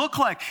does that look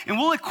like? And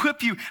we'll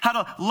equip you how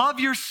to love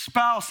your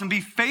spouse and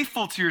be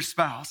faithful to your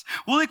spouse.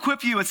 We'll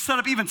equip you and set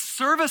up even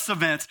service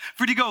events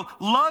for you to go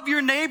love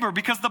your neighbor,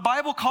 because the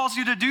Bible calls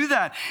you to do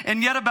that.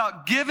 And yet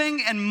about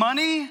giving and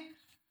money,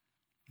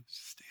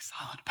 just stay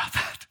silent about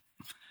that.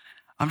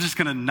 I'm just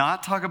going to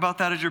not talk about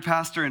that as your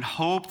pastor and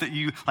hope that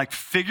you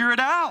figure it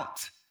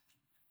out.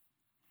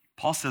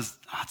 Paul says,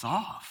 that's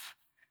off.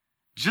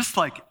 Just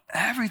like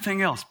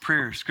everything else,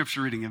 prayer,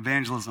 scripture reading,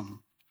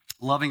 evangelism,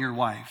 loving your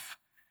wife,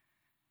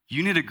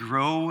 you need to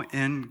grow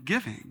in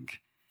giving.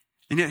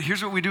 And yet,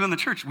 here's what we do in the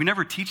church. We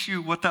never teach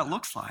you what that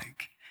looks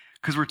like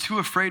because we're too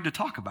afraid to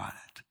talk about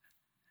it.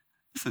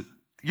 Listen,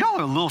 y'all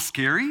are a little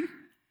scary,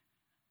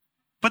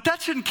 but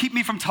that shouldn't keep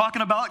me from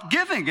talking about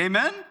giving,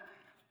 amen?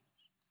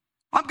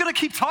 I'm going to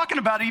keep talking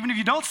about it even if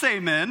you don't say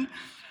amen.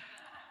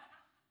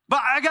 But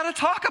I got to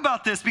talk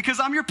about this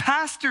because I'm your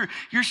pastor,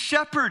 your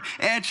shepherd,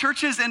 and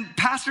churches and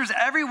pastors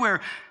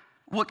everywhere.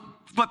 What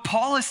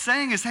Paul is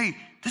saying is, hey,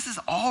 this is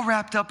all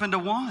wrapped up into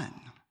one.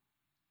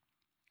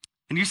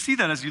 And you see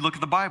that as you look at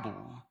the Bible.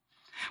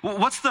 Well,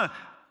 what's the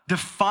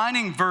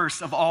defining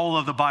verse of all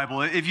of the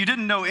Bible? If you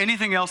didn't know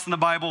anything else in the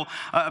Bible,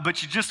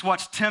 but you just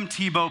watched Tim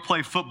Tebow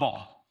play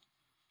football,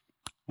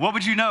 what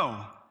would you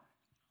know?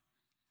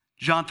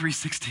 John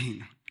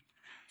 3:16.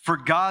 For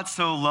God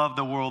so loved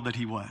the world that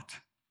he what?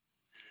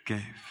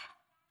 Gave.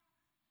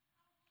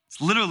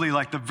 It's literally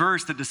like the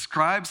verse that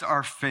describes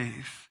our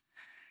faith.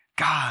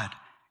 God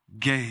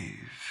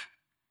gave.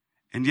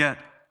 And yet,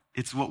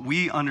 it's what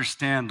we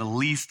understand the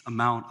least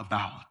amount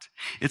about.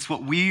 It's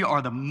what we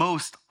are the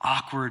most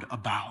awkward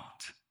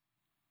about.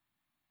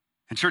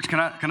 And church, can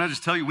I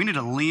just tell you, we need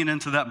to lean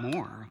into that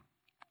more.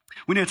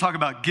 We need to talk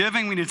about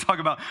giving. We need to talk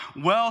about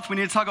wealth. We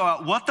need to talk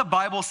about what the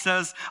Bible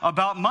says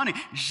about money.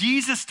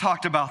 Jesus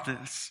talked about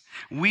this.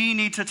 We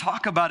need to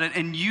talk about it,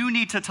 and you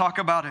need to talk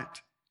about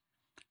it.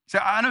 So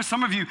I know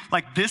some of you,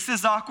 this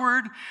is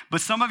awkward,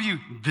 but some of you,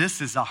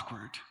 this is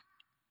awkward.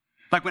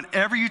 Like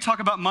whenever you talk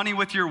about money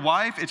with your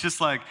wife, it's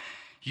just like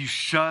you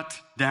shut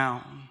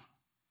down.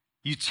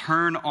 You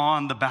turn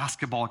on the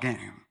basketball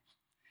game.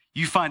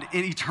 You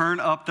turn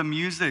up the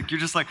music. You're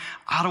just like,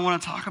 I don't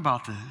want to talk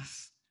about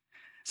this.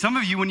 Some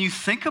of you, when you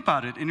think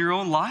about it in your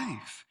own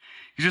life,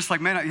 you're just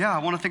like, man, yeah, I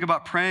want to think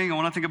about praying. I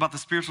want to think about the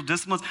spiritual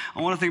disciplines.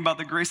 I want to think about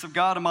the grace of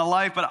God in my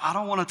life, but I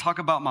don't want to talk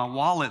about my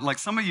wallet. Like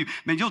some of you,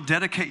 man, you'll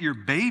dedicate your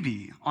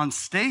baby on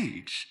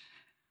stage,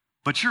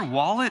 but your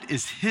wallet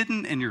is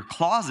hidden in your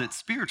closet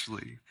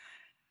spiritually.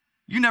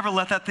 You never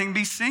let that thing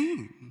be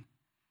seen.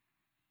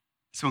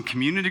 So in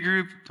community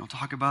group, don't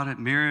talk about it.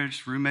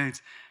 Marriage,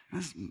 roommates,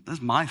 this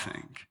is my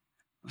thing.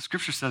 The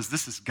scripture says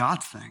this is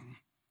God's thing.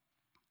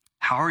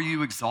 How are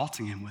you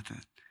exalting him with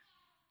it?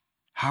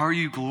 How are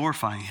you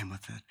glorifying him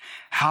with it?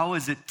 How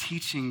is it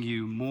teaching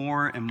you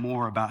more and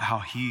more about how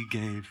he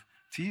gave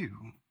to you?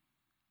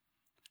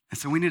 And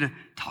so we need to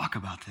talk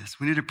about this.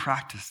 We need to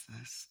practice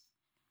this.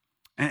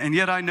 And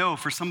yet I know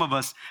for some of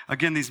us,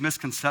 again, these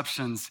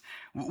misconceptions,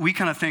 we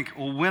kind of think,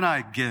 well, when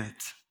I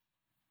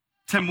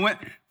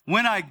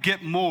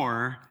get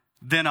more,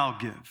 then I'll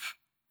give.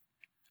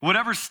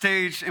 Whatever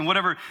stage and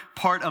whatever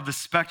part of the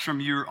spectrum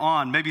you're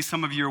on, maybe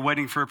some of you are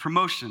waiting for a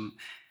promotion,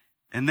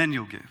 and then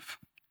you'll give.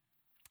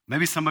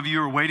 Maybe some of you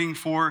are waiting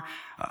for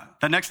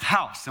the next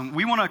house, and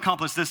we want to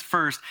accomplish this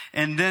first,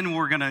 and then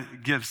we're going to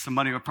give some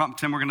money.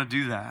 Tim, we're going to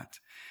do that.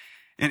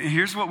 And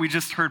here's what we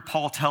just heard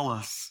Paul tell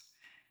us,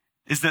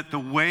 is that the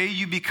way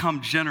you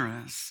become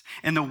generous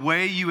and the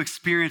way you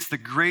experience the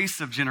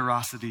grace of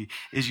generosity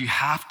is you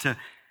have to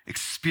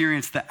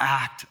experience the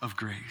act of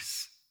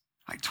grace.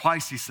 Like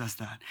twice he says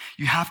that.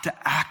 You have to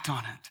act on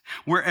it.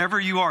 Wherever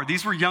you are.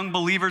 These were young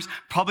believers,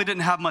 probably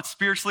didn't have much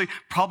spiritually,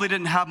 probably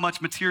didn't have much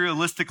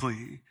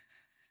materialistically.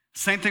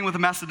 Same thing with the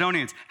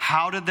Macedonians.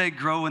 How did they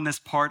grow in this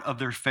part of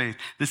their faith,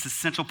 this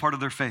essential part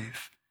of their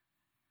faith?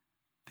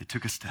 They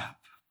took a step.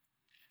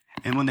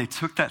 And when they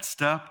took that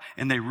step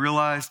and they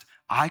realized,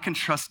 I can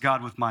trust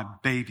God with my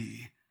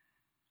baby,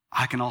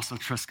 I can also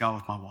trust God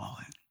with my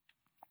wallet.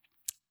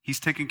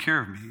 He's taking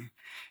care of me.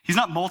 He's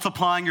not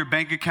multiplying your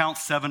bank account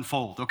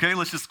sevenfold, okay?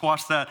 Let's just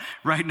squash that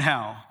right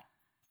now.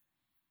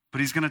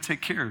 But he's going to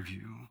take care of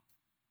you.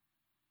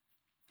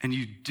 And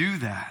you do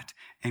that,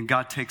 and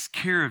God takes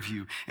care of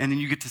you. And then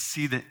you get to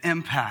see the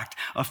impact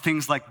of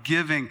things like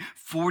giving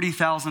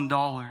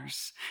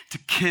 $40,000 to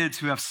kids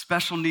who have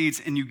special needs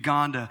in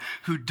Uganda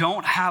who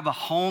don't have a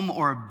home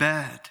or a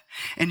bed.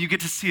 And you get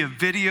to see a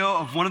video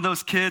of one of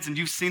those kids, and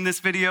you've seen this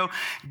video,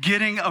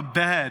 getting a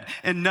bed.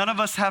 And none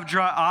of us have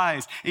dry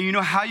eyes. And you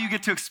know how you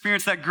get to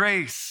experience that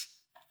grace?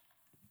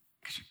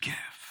 Because you give,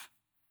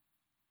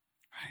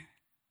 right?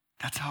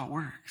 That's how it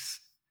works.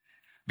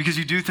 Because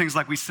you do things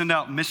like we send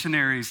out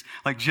missionaries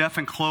like Jeff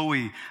and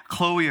Chloe,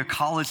 a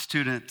college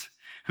student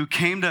who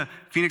came to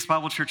Phoenix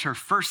Bible Church her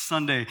first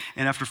Sunday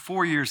and after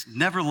 4 years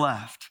never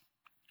left.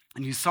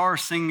 And you saw her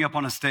singing up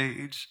on a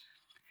stage.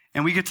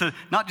 And we get to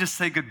not just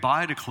say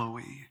goodbye to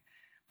Chloe,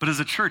 but as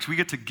a church, we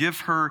get to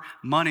give her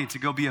money to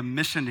go be a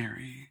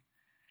missionary.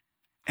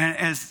 And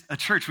as a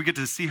church, we get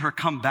to see her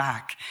come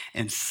back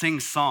and sing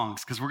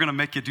songs, because we're going to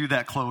make you do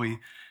that, Chloe,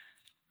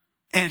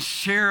 and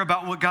share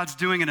about what God's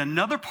doing in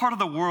another part of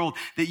the world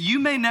that you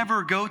may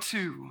never go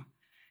to.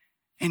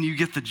 And you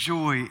get the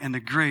joy and the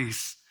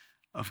grace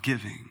of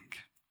giving.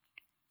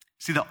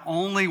 See, the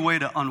only way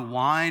to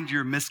unwind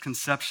your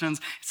misconceptions,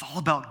 it's all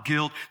about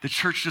guilt. The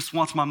church just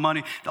wants my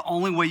money. The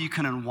only way you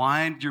can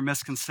unwind your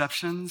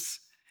misconceptions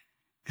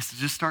is to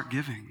just start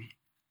giving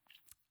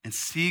and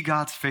see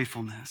God's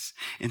faithfulness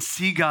and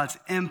see God's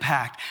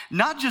impact,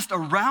 not just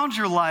around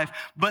your life,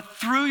 but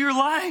through your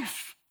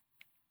life.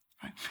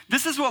 Right?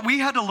 This is what we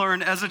had to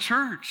learn as a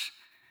church.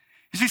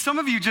 You see, some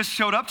of you just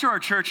showed up to our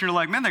church and you're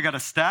like, man, they got a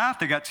staff,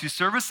 they got 2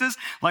 services,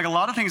 like a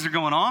lot of things are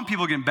going on,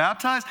 people getting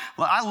baptized.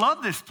 Well, I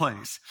love this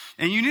place.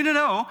 And you need to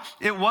know,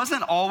 it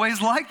wasn't always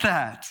like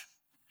that.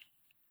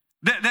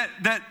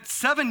 That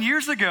 7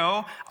 years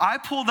ago, I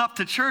pulled up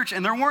to church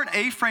and there weren't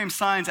A-frame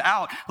signs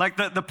out. Like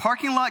the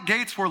parking lot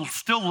gates were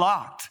still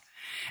locked.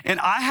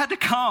 And I had to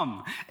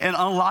come and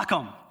unlock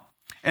them.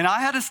 And I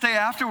had to stay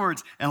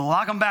afterwards and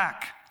lock them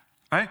back.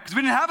 Right? Because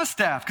we didn't have a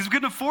staff, because we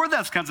couldn't afford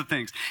those kinds of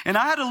things. And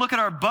I had to look at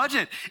our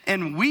budget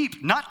and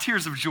weep, not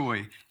tears of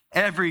joy,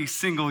 every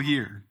single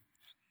year.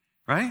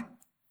 Right?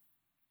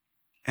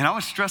 And I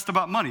was stressed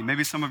about money.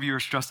 Maybe some of you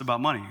are stressed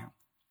about money.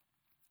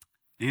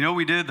 You know what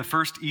we did the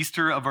first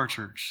Easter of our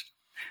church?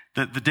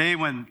 The day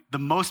when the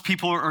most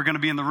people are going to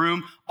be in the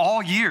room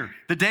all year.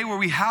 The day where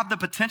we have the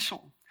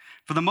potential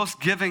for the most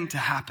giving to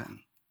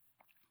happen.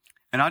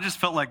 And I just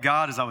felt like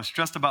God, as I was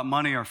stressed about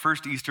money, our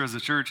first Easter as a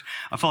church,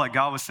 I felt like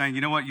God was saying,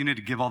 you know what? You need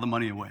to give all the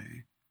money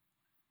away.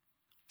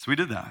 So we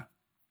did that.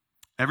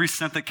 Every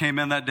cent that came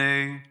in that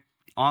day,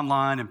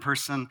 online, in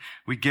person,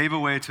 we gave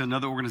away to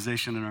another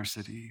organization in our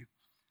city.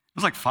 It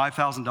was like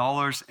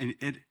 $5,000, and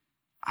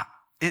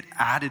it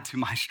added to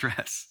my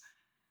stress.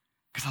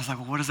 Because I was like,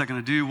 well, what is that going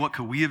to do? What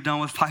could we have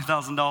done with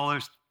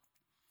 $5,000?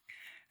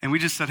 And we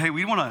just said, hey,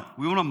 we want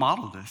to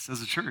model this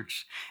as a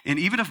church. And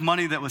even if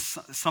money that was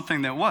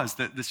something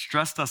that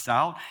stressed us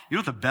out, you know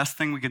what the best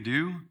thing we could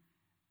do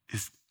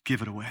is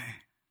give it away,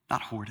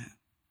 not hoard it.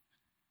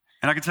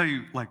 And I can tell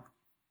you, like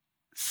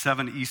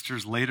 7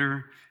 Easters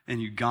later in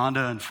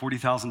Uganda and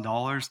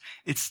 $40,000,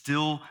 it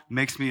still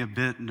makes me a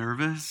bit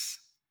nervous,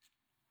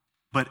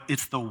 but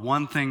it's the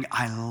one thing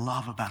I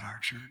love about our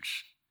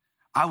church.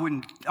 I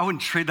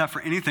wouldn't trade that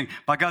for anything.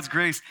 By God's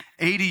grace,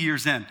 80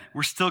 years in,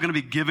 we're still going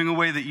to be giving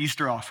away the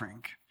Easter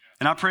offering.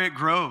 And I pray it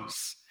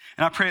grows.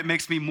 And I pray it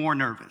makes me more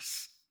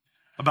nervous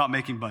about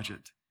making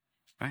budget,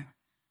 right?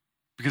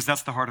 Because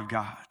that's the heart of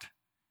God.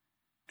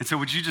 And so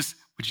would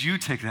you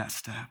take that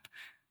step?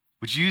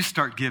 Would you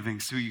start giving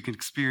so you can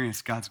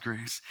experience God's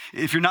grace?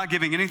 If you're not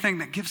giving anything,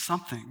 then give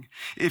something.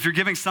 If you're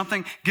giving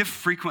something, give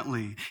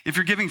frequently. If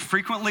you're giving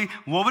frequently,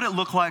 what would it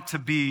look like to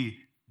be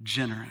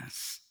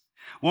generous?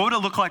 What would it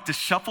look like to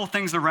shuffle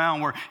things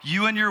around where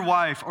you and your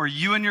wife or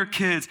you and your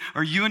kids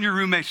or you and your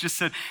roommates just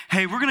said,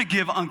 hey, we're going to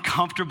give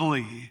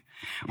uncomfortably.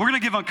 We're going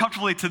to give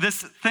uncomfortably to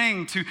this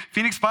thing, to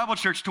Phoenix Bible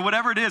Church, to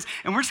whatever it is.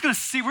 And we're just going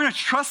to see, we're going to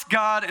trust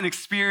God and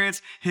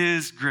experience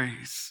his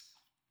grace.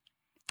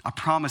 I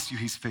promise you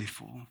he's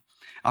faithful.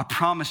 I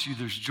promise you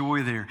there's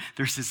joy there.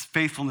 There's his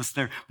faithfulness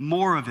there.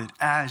 More of it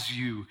as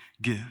you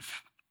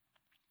give.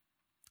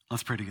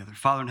 Let's pray together.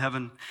 Father in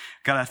heaven,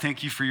 God, I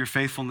thank you for your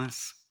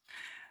faithfulness.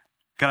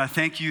 God, I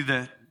thank you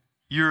that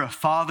you're a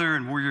father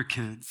and we're your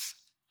kids,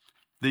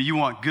 that you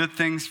want good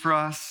things for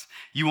us.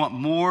 You want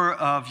more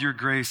of your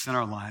grace in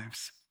our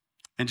lives.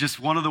 And just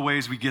one of the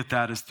ways we get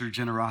that is through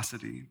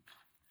generosity.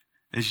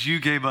 As you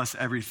gave us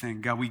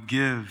everything, God, we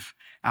give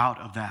out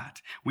of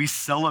that. We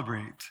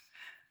celebrate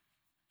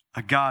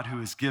a God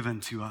who is given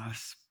to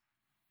us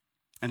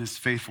and is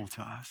faithful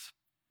to us.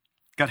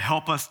 God,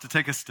 help us to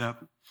take a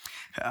step.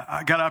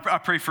 God, I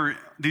pray for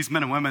these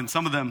men and women.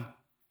 Some of them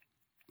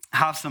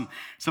have some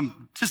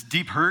just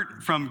deep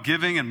hurt from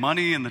giving and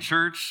money in the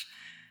church.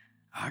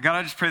 God,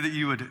 I just pray that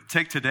you would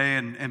take today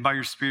and by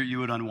your Spirit, you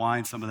would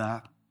unwind some of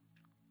that.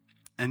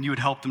 And you would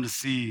help them to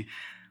see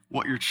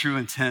what your true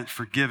intent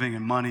for giving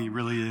and money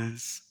really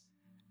is.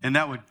 And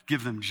that would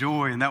give them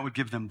joy and that would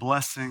give them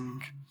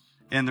blessing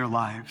in their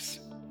lives,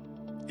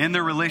 in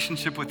their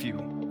relationship with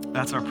you.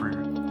 That's our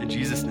prayer. In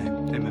Jesus'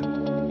 name,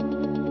 amen.